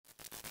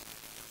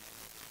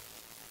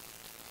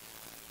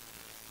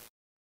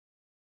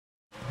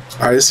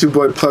Alright, it's your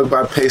boy Plug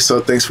by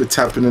Peso. Thanks for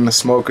tapping in the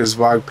Smokers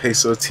Vlog,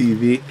 Peso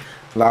TV.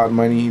 Loud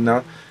money, you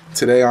know.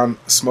 Today on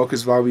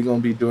Smokers Vlog, we're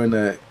going to be doing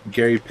a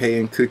Gary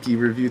Payton cookie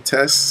review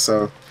test.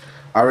 So,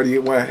 I already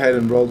went ahead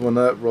and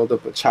rolled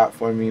up a chop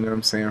for me, you know what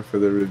I'm saying, for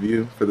the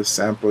review, for the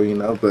sample, you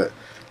know. But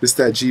this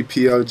that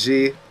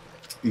GPOG.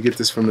 You get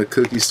this from the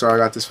cookie store. I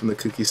got this from the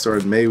cookie store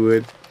in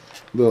Maywood.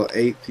 Little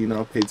eighth, you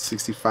know, paid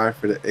 $65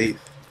 for the eighth.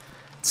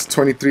 It's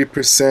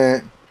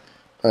 23%,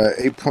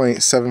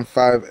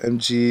 8.75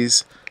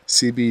 mgs.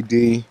 CBD,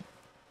 you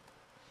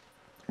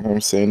know what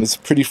I'm saying. It's a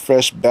pretty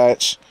fresh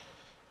batch.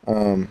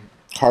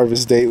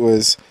 Harvest date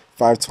was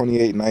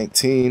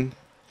 5/28/19.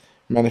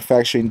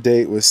 Manufacturing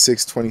date was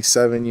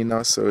 6/27. You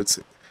know, so it's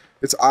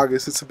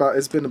August.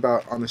 It's been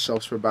about on the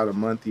shelves for about a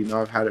month. You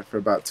know, I've had it for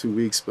about 2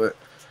 weeks, but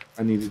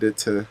I needed it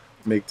to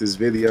make this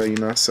video. You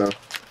know, so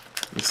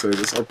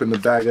just open the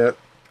bag up.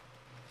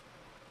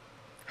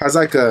 Has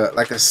like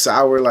a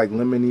sour, like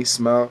lemony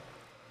smell.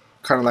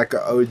 Kind of like an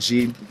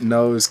OG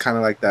nose, kind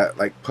of like that,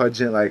 like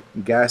pungent, like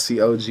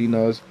gassy OG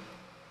nose.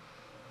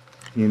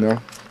 You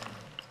know,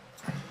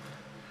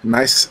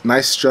 nice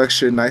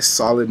structure, nice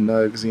solid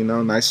nugs. You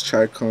know, nice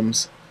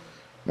trichomes,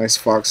 nice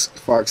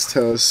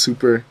foxtails,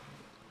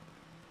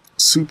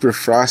 super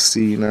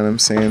frosty. You know what I'm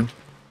saying?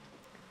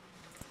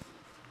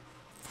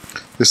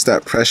 Just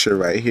that pressure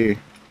right here.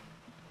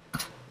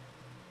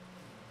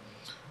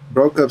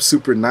 Broke up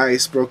super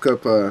nice. Broke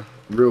up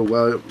real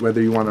well,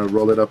 whether you want to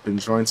roll it up in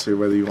joints or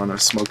whether you want to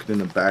smoke it in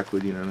the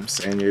backwood, you know what I'm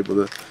saying? You're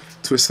able to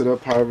twist it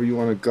up however you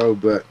want to go,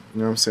 but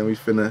you know what I'm saying? We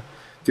finna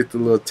get the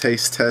little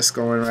taste test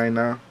going right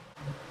now.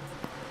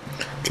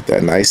 Get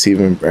that nice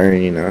even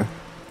burn, you know.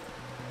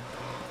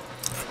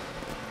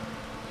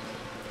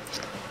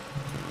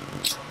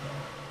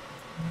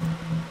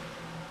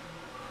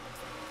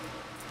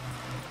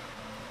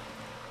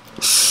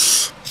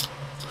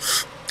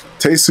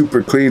 Tastes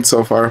super clean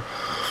so far.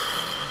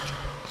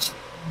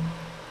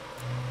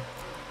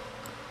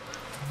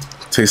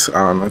 Tastes,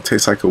 I don't know, it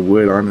tastes like a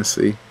wood,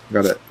 honestly.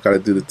 Gotta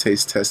do the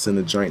taste test in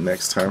the joint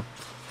next time.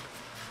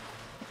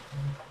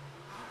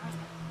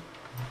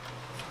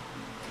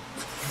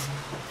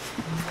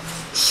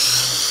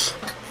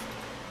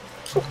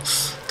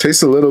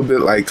 Tastes a little bit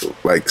like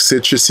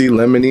citrusy,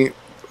 lemony,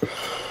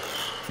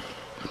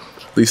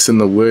 at least in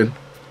the wood.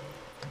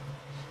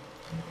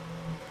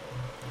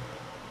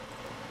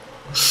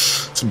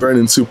 It's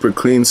burning super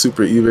clean,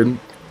 super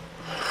even.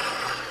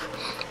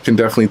 Can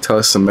definitely tell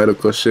us some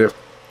medical shit.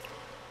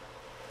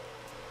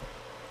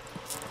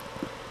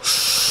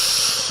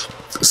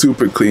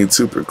 Super clean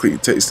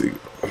tasting.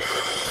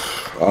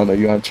 I don't know,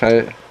 you wanna try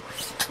it?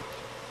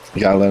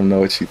 You gotta let them know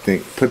what you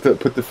think. Put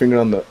the finger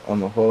on the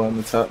hole on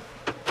the top.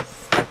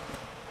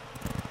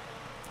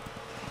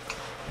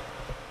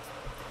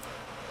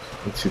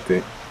 What you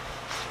think?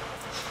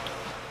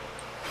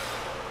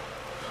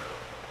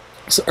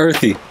 It's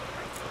earthy.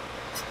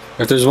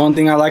 If there's one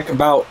thing I like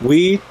about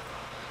weed,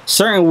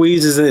 certain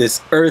weeds is that it's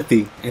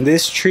earthy. And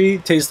this tree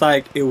tastes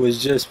like it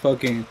was just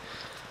fucking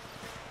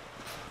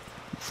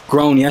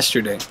grown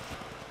yesterday.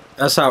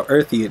 That's how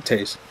earthy it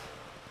tastes.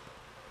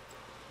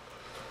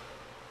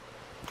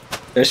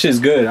 That shit's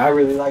good. I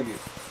really like it.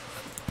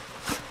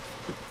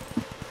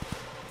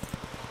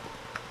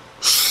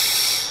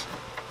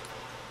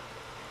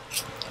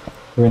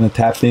 We're gonna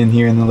tap in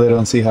here in the little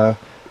and see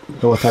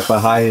what type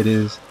of high it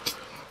is.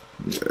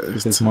 Yeah,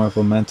 if it's more of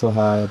a mental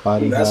high, a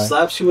body high. That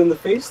slaps you in the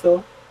face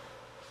though.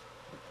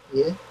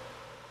 Yeah.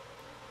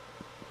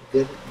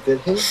 Good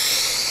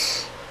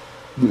hit.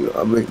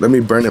 Let me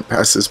burn it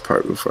past this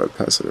part before I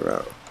pass it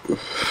around.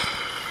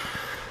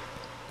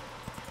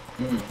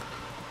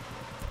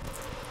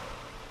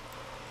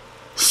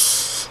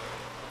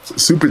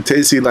 Super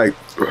tasty, like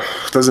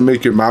doesn't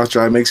make your mouth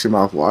dry, makes your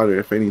mouth water.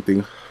 If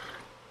anything,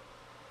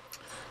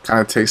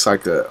 kind of tastes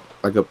like a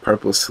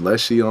purple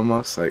slushy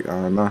almost. Like I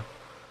don't know.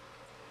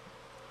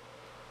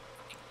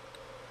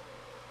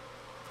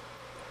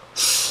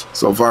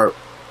 So far,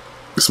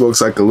 this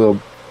looks like a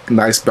little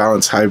nice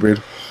balanced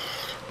hybrid.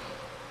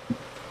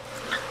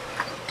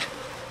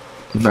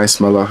 Nice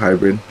mellow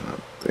hybrid. Oh,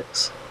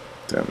 thanks.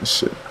 Damn this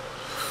shit.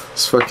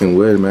 It's fucking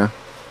weird, man.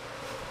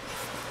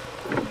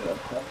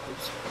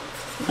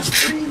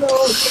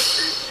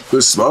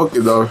 Good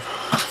smoking though.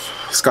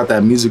 It's got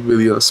that music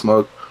video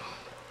smoke.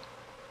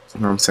 You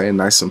know what I'm saying?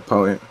 Nice and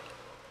potent.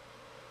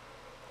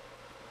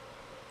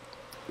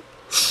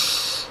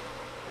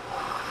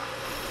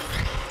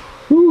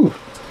 Whew.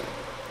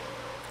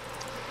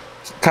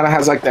 Kind of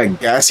has like that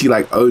gassy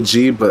like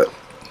OG, but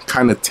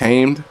kind of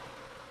tamed.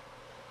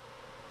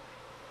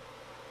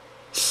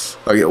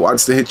 Like it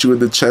wants to hit you in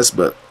the chest,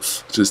 but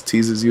just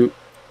teases you.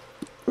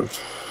 Like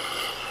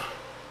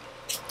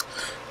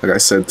I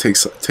said,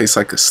 tastes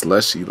like a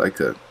slushy, like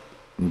a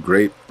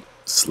grape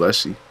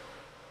slushy.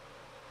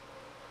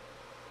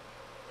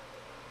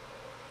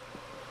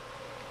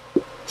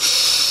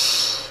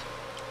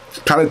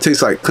 Kind of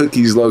tastes like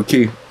cookies, low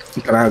key.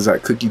 Kind of has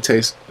that cookie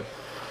taste.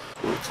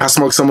 I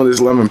smoked some of this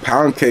lemon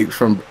pound cake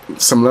from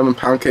some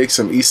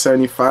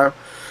E75.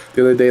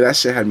 The other day, that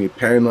shit had me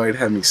paranoid,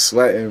 had me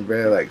sweating,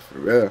 bro. Like, for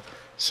real.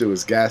 Shit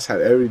was gas,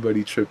 had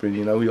everybody tripping,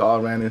 you know? We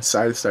all ran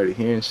inside, started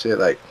hearing shit.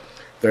 Like,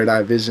 third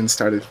eye vision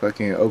started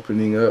fucking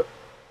opening up.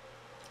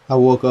 I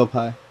woke up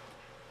high.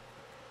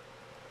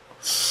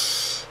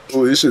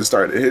 Oh, this shit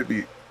started to hit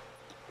me.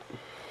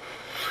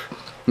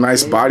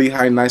 Nice body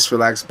high, nice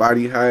relaxed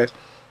body high.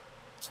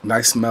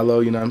 Nice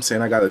mellow, you know what I'm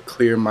saying? I got a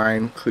clear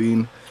mind,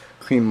 clean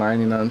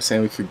mind, you know what I'm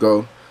saying? We could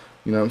go,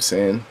 you know what I'm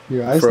saying?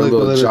 Your eyes For a look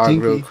little jog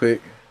tinky. real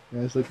quick.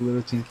 Your eyes look a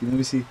little tinky. Let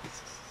me see.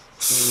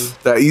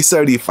 That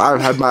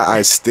E75 had my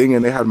eyes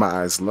stinging. They had my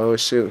eyes low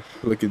as shit.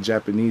 Looking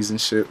Japanese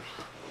and shit.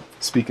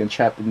 Speaking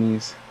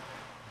Japanese.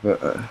 But,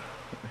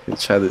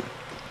 try to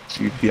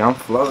GP. I'm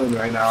floating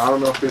right now. I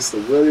don't know if it's the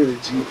Willie or the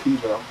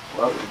GP, but I'm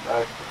floating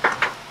back.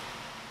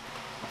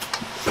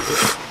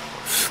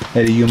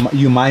 Eddie,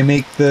 you might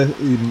make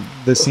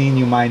the scene,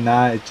 you might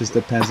not. It just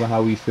depends on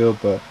how we feel.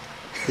 But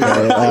You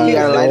got a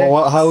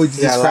lighter? how would you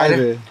You got a describe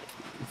lighter? it?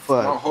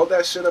 Oh, Fuck. hold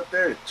that shit up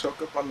there.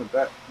 Choke up on the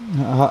back.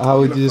 How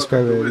would you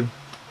describe it, Eddie?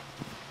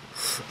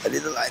 I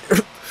need a lighter.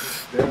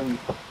 Damn,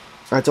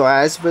 That's why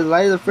I asked for the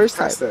lighter the first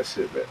time. pass that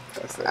shit, man.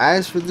 Pass that. I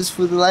asked for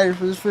the lighter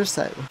for the first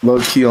time. Low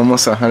key,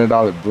 almost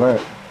 $100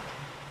 blunt.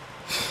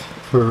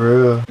 For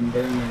real.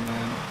 Burner,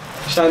 man.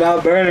 Shout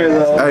out Burner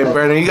though. Hey,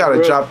 Brandon, you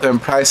gotta drop them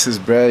prices,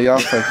 bruh. Y'all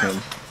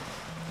fucking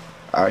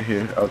out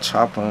here El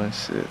Chapo and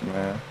shit,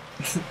 man.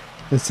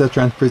 It's a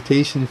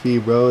transportation fee,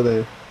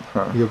 bro.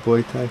 Huh. Your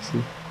boy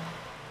taxi.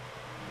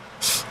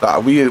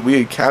 We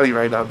in Cali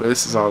right now, but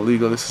this is all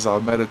legal. This is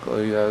all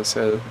medical. You know what I'm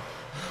saying?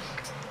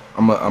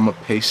 I'm a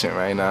patient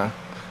right now.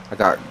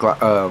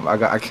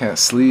 I can't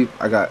sleep.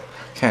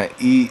 Can't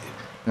eat.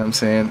 You know what I'm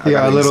saying? You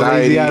got a little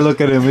lazy eye. Look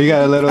at him. You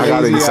got a little I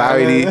got lazy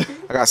anxiety. eye.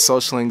 I got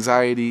social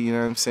anxiety. You know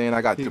what I'm saying?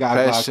 I got You got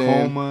depression.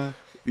 glaucoma.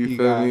 You He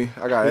feel got- me?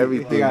 I got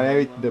everything. He got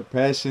everything.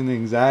 Depression,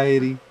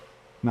 anxiety.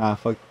 Nah,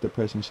 fuck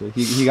depression shit.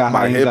 He got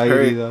My high hip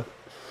anxiety hurt. though.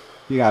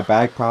 He got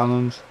back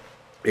problems.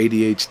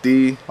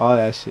 ADHD. All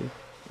that shit.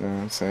 You know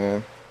what I'm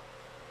saying?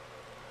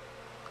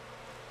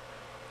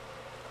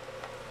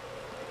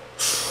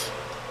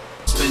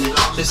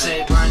 They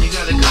say, Brian, you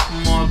got a couple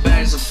more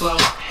bags of flow.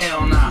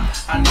 Hell nah,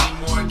 I need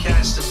more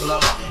cash to blow.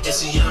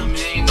 It's a young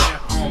millionaire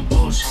on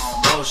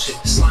bullshit.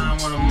 Slime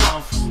with a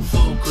motherfucking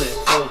full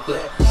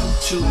clip.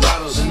 2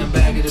 bottles in the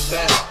bag of the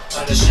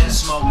best. The shit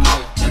smoke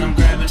good, and I'm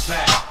grabbing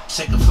pack.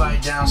 Take a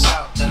flight down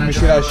south, then I me see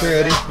drive that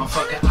shirt, right back. Eddie. My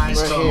fucking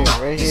eyes Right closed.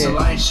 here, right It's a here.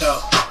 light show.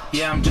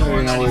 Yeah, I'm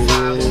doing I know where it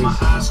 95 with my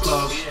is. eyes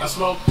closed. I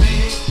smoke big,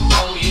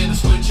 oh yeah, to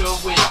switch your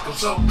wig. I'm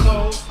so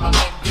cold, my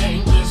neck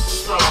game just as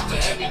strong. The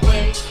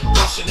heavyweight,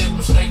 pushing it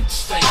from state to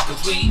state.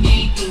 Cause we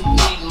eatin'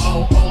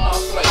 low on my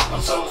plate.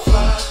 I'm so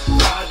fly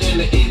in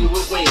the eating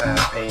with wings.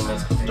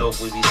 Payments, dope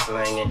we be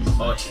slanging,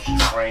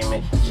 orchards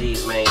framing,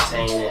 G's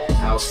maintaining,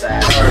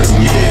 outside.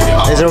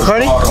 Is it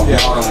recording?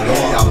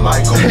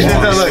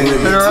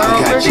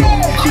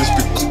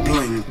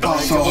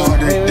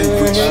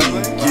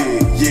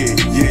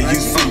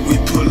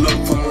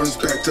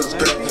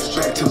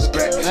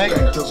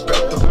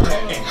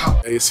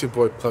 Hey, it's your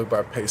boy Plug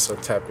by Peso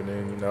tapping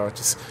in, you know. I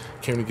just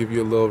came to give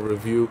you a little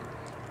review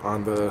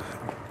on the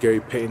Gary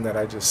Payton that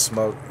I just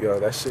smoked. Yo,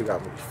 that shit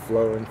got me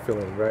flowing,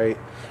 feeling right,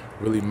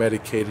 really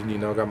medicated, you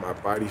know, got my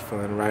body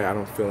feeling right. I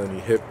don't feel any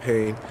hip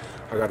pain.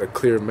 I got a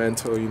clear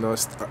mental, you know.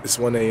 It's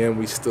 1 a.m.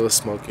 We still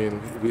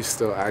smoking, we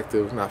still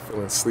active, not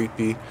feeling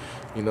sleepy.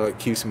 You know, it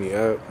keeps me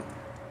up.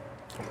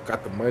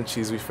 Got the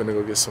munchies, we finna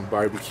go get some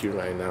barbecue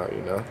right now,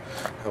 you know.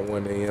 At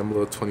 1 a.m.,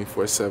 little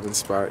 24/7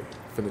 spot.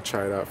 Finna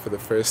try it out for the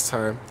first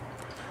time.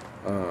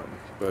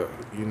 But,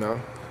 you know,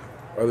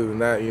 other than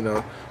that, you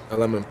know, the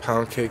lemon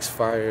pound cake's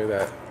fire,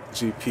 that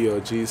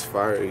GPOG's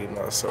fire, you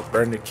know. So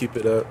burn to keep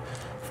it up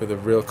for the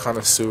real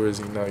connoisseurs,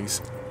 you know. You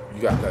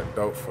got that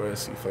dope for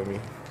us, you feel me?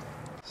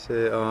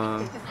 Shit.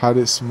 How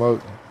did it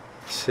smoke?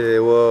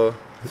 Shit. Well,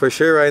 for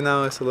sure, right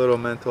now it's a little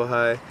mental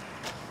high.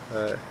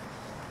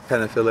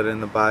 Kind of feel it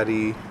in the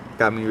body.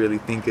 Got me really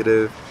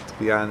thinkative. To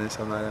be honest,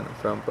 I'm not gonna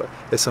front, but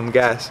it's some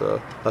gas,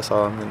 so that's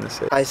all I'm gonna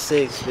say. High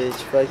 6, bitch.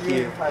 Fuck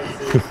you.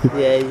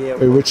 Yeah.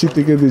 Hey, what you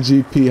think of the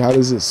GP? How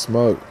does it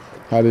smoke?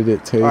 How did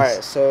it taste?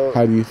 Alright, so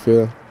How do you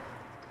feel?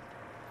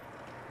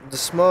 the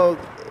smoke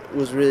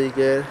was really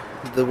good.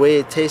 The way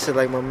it tasted,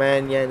 like my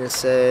man Yana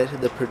said,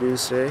 the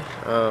producer,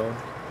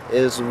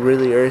 it was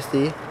really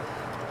earthy.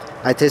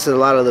 I tasted a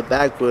lot of the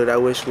backwood. I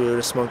wish we would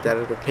have smoked out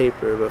of the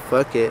paper, but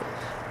fuck it.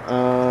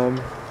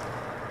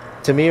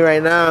 To me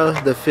right now,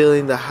 the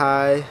feeling, the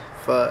high,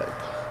 fuck.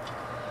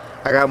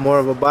 I got more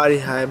of a body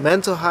high.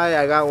 Mental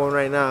high, I got one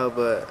right now,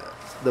 but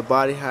the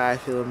body high, I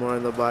feel it more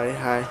in the body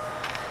high.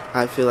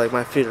 I feel like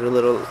my feet are a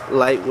little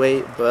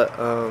lightweight, but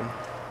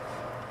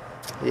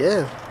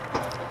yeah.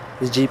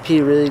 The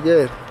GP really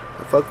good.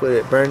 I fuck with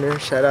it. Burner,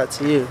 shout out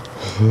to you.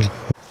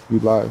 You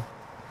live.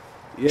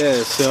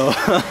 Yeah, so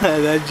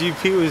that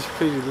GP was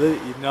pretty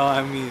lit, you know.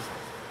 I mean,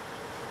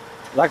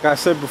 like I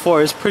said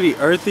before, it's pretty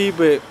earthy,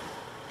 but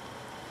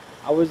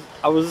I was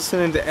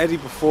listening to Eddie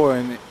before,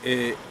 and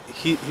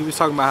he was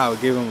talking about how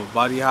it gave him a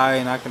body high,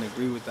 and I can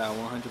agree with that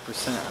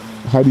 100%. I mean,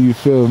 How do you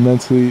feel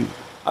mentally?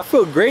 I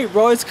feel great,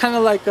 bro. It's kind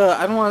of like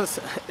I don't want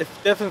to. It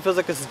definitely feels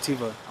like a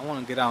sativa. I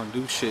want to get out and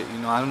do shit. You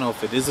know, I don't know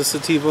if it is a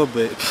sativa,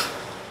 but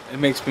it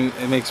makes me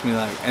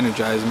like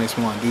energized. It makes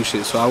me want to do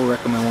shit. So I would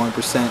recommend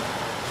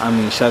 1%. I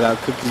mean, shout out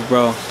Cookies,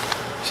 bro.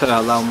 Shout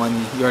out Loud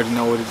Money. You already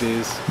know what it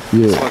is.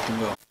 Yeah. Let's fucking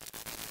go.